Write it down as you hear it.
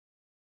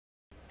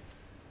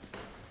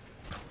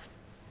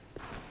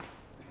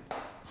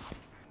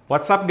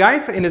What's up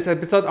guys? In this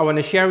episode I want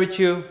to share with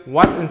you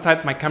what's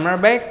inside my camera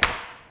bag.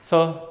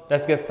 So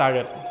let's get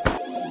started.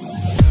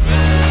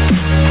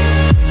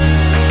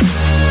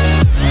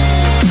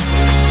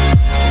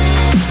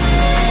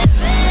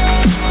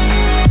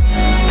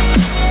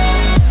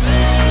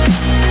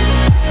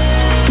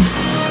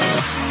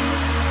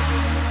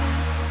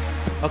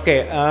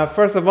 Okay,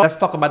 first of all, let's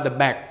talk about the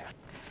bag.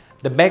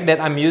 The bag that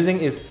I'm using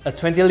is a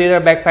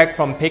 20-liter backpack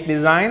from Pixi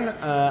Design.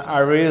 I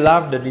really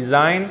love the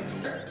design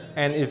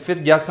and it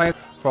fits just nice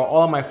for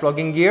all my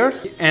vlogging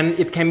gears. And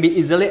it can be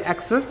easily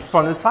accessed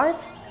from the side.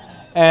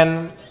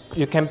 And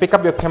you can pick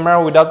up your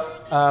camera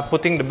without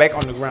putting the bag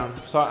on the ground.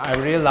 So I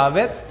really love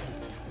it.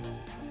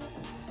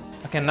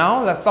 Okay,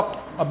 now let's talk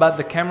about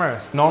the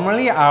cameras.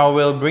 Normally I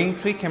will bring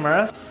 3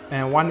 cameras,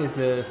 and one is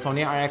the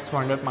Sony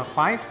RX100 Mark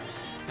V.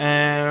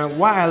 And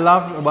what I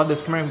love about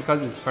this camera is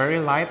because it's very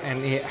light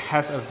and it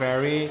has a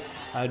very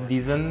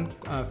decent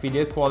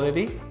video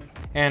quality,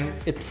 and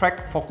it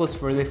tracks focus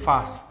really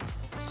fast.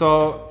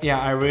 So yeah,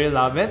 I really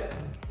love it.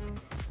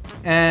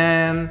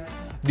 And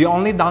the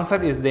only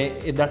downside is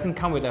that it doesn't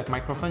come with a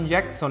microphone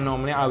jack, so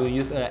normally I will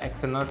use an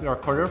external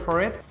recorder for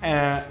it.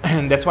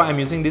 And that's why I'm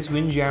using this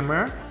wind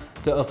jammer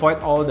to avoid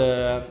all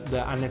the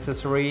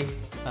unnecessary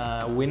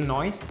wind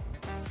noise.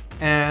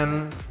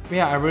 And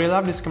yeah, I really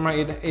love this camera.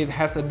 It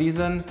has a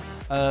decent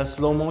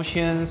slow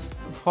motions.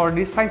 For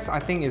this size, I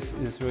think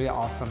is really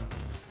awesome.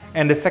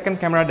 And the second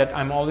camera that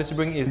I'm always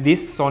bringing is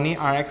this Sony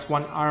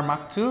RX1Rii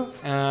Mark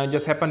II.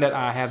 Just happened that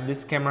I have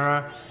this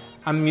camera.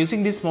 I'm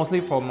using this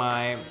mostly for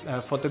my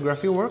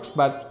photography works,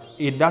 but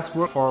it does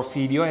work for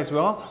video as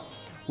well.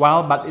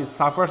 But it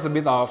suffers a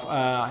bit of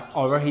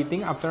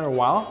overheating after a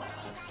while.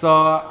 So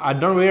I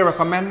don't really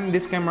recommend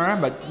this camera,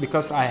 but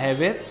because I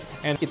have it,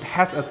 and it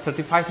has a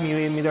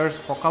 35mm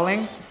focal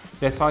length,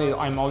 that's why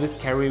I'm always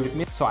carry with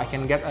me, so I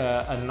can get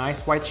a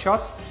nice wide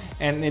shots.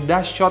 And it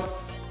does shot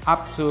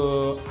up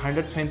to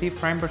 120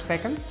 frames per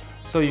second,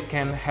 so you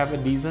can have a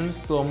decent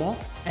slow-mo.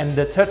 And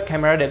the third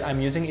camera that I'm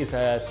using is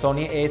a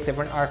Sony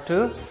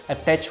A7Rii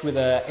attached with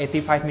a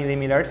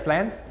 85mm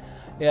lens.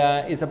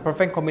 It's a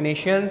perfect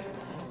combination.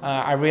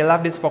 I really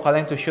love this focal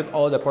length to shoot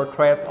all the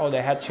portraits, all the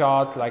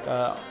headshots, like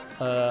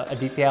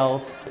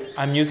details.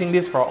 I'm using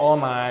this for all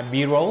my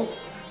B-rolls.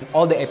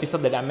 All the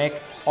episodes that I make,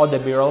 all the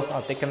B-rolls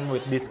are taken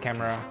with this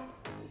camera.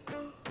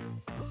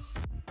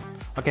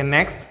 Okay,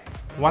 next,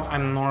 what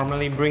I'm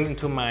normally bring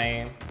into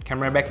my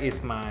camera bag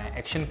is my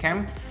action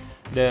cam,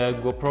 the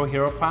Gopro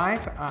Hero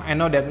 5. I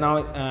know that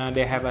now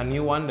they have a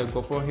new one, the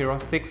Gopro Hero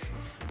 6,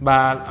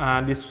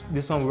 but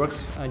this one works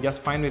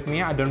just fine with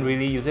me. I don't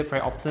really use it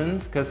very often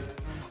because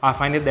I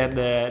find it that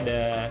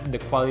the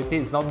quality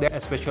is not there,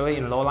 especially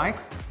in low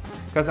lights.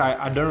 Because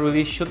I don't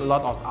really shoot a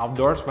lot of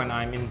outdoors when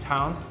I'm in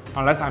town,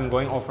 unless I'm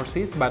going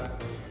overseas.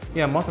 But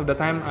yeah, most of the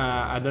time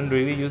I don't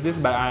really use this,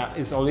 but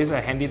it's always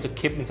handy to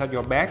keep inside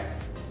your bag.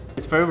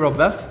 It's very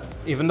robust.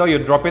 Even though you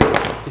drop it,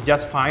 it's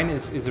just fine.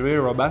 It's really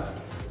robust.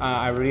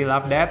 I really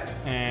love that.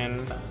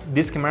 And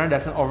this camera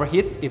doesn't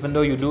overheat, even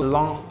though you do a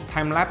long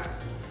time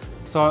lapse.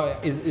 So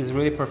it's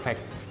really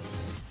perfect.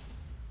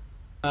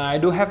 I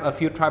do have a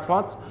few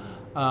tripods.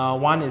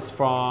 One is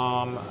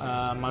from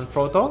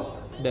Manfrotto,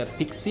 the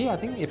Pixi, I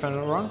think, if I'm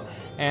not wrong.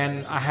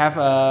 And I have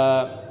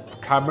a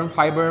carbon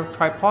fiber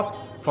tripod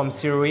from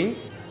Sirui.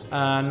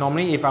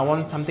 Normally, if I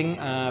want something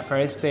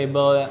very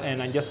stable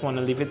and I just want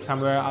to leave it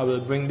somewhere, I will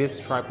bring this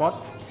tripod.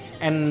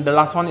 And the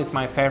last one is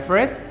my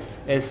favorite.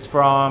 It's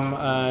from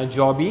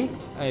Joby.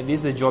 This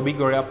is the Joby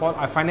Gorillapod.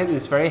 I find it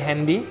is very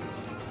handy.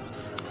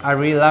 I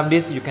really love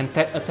this. You can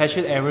attach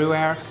it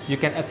everywhere. You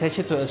can attach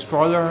it to a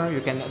stroller.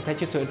 You can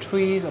attach it to a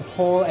tree, a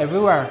pole,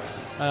 everywhere.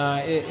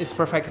 It's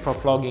perfect for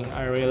vlogging.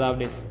 I really love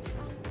this.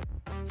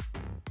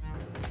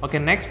 Okay,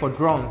 next for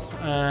drones.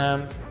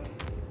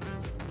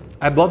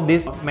 I bought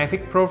this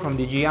Mavic Pro from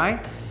DJI.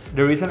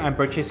 The reason I'm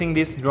purchasing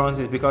these drones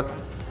is because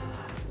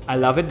I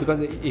love it,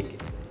 because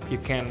you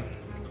can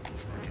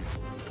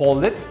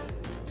fold it.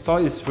 So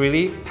it's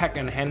really packed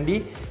and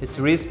handy. It's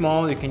really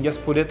small. You can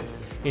just put it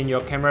in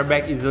your camera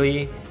bag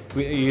easily.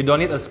 You don't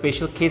need a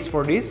special case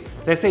for this.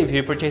 Let's say if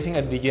you're purchasing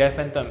a DJI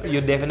Phantom, you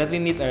definitely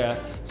need a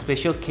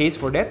special case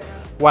for that.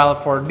 While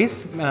for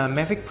this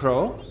Mavic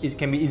Pro, it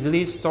can be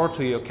easily stored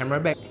to your camera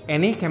bag.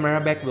 Any camera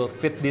bag will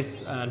fit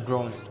these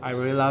drones. I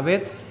really love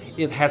it.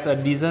 It has a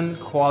decent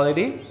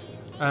quality.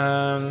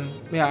 Yeah,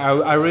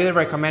 I really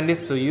recommend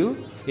this to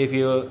you. If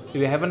you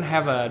haven't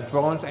have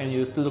drones and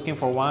you're still looking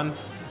for one,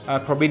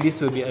 probably this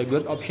will be a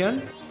good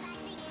option.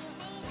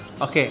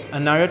 Okay,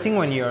 another thing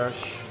when you're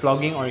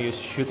vlogging or you're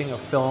shooting a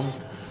film,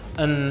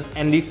 an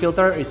ND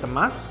filter is a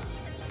must.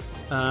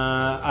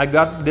 I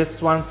got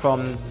this one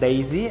from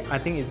Daisee. I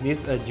think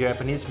it's a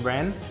Japanese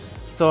brand.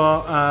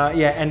 So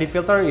yeah, ND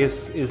filter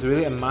is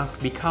really a must,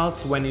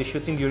 because when you're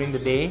shooting during the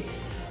day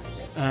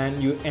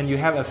and you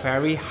have a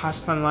very harsh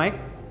sunlight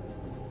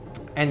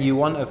and you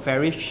want a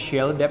very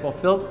shallow depth of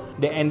field,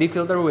 the ND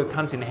filter will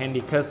come in handy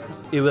because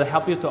it will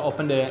help you to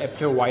open the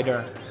aperture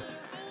wider.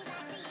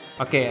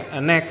 Okay,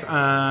 next,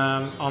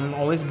 I'm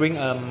always bring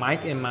a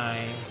mic in my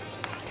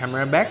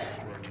camera bag.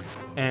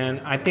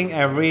 And I think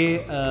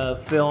every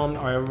film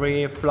or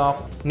every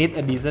vlog need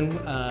a decent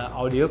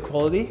audio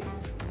quality,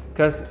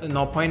 because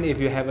no point if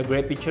you have a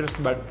great pictures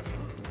but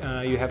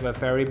you have a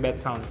very bad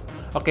sounds.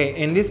 Okay,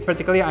 in this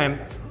particularly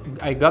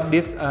I got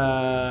this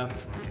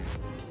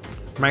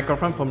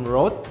microphone from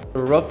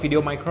Rode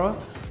Video Micro.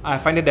 I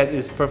find it that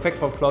it's perfect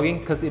for vlogging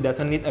because it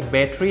doesn't need a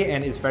battery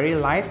and it's very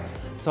light,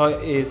 so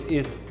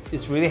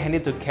it's really handy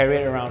to carry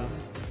it around.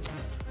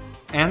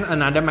 And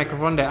another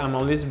microphone that I'm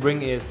always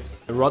bring is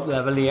Rode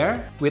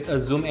Lavalier with a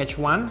Zoom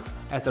H1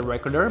 as a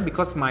recorder,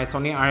 because my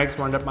Sony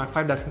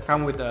RX100v doesn't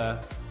come with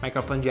a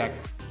microphone jack.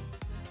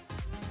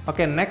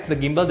 Okay, next the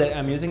gimbal that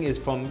I'm using is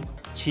from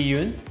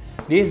Zhiyun.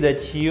 This is the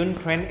Zhiyun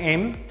Crane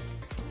M.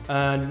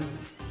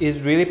 Is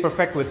really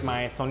perfect with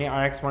my Sony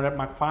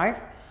RX100v.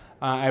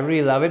 I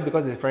really love it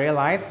because it's very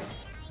light.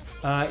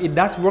 It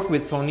does work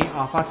with Sony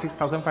Alpha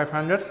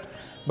 6500,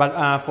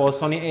 but for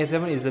Sony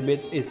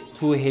A7 it's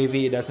too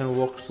heavy. It doesn't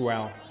work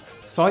well.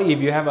 So if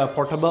you have a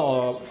portable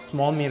or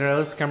small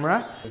mirrorless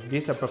camera,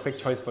 this is a perfect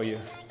choice for you.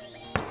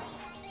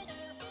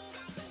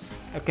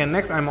 Okay,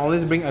 next I'm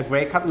always bring a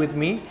gray cut with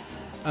me.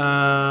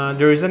 The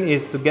reason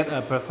is to get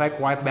a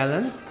perfect white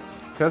balance,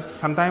 because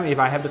sometimes if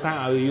I have the time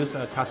I will use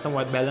a custom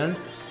white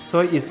balance, so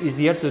it's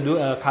easier to do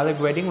a color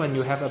grading when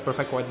you have a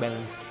perfect white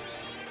balance.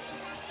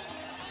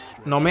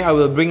 Normally I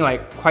will bring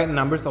like quite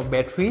numbers of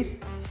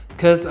batteries,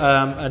 because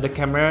the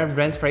camera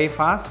drains very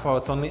fast. For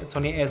Sony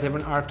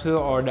A7R II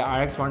or the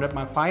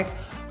RX100v,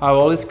 I will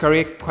always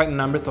carry quite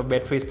numbers of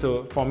batteries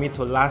for me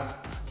to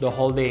last the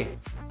whole day.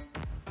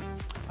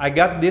 I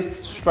got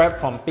this strap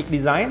from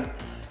Pixi.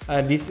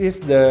 This is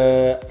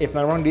the, if I'm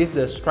not wrong, this is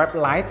the strap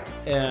Lite.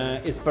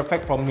 It's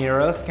perfect for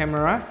mirrorless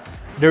camera.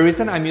 The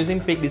reason I'm using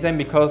Pixi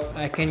because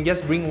I can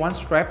just bring one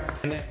strap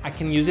and I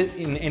can use it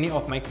in any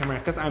of my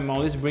cameras, because I'm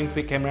always bring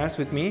 3 cameras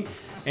with me.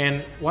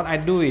 And what I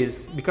do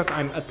is, because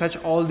I'm attach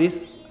all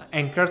this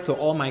anchor to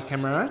all my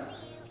cameras,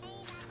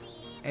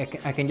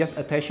 I can just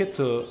attach it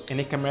to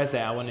any cameras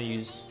that I want to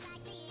use.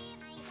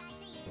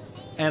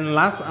 And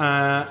last,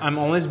 I'm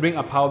always bring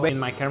a power bank in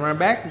my camera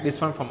bag. This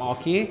one from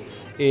Aukey.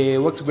 It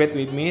works great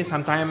with me.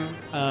 Sometimes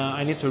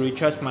I need to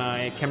recharge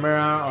my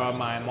camera or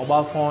my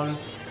mobile phone.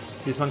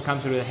 This one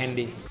comes really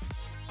handy.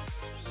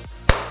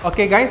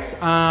 Okay guys,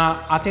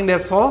 I think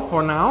that's all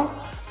for now.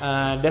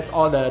 That's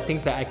all the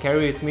things that I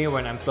carry with me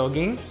when I'm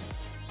vlogging.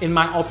 In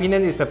my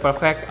opinion, it's a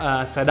perfect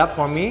setup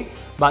for me,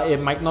 but it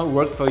might not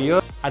work for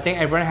you. I think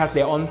everyone has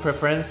their own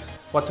preference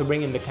what to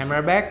bring in the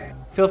camera bag.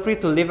 Feel free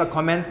to leave a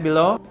comments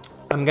below.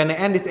 I'm gonna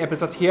end this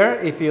episode here.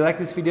 If you like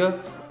this video,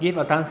 give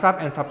a thumbs up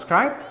and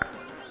subscribe.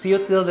 See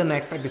you till the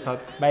next episode.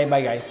 Bye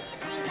bye guys.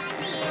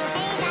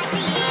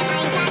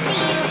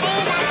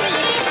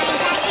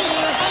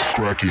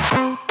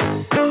 Cracking.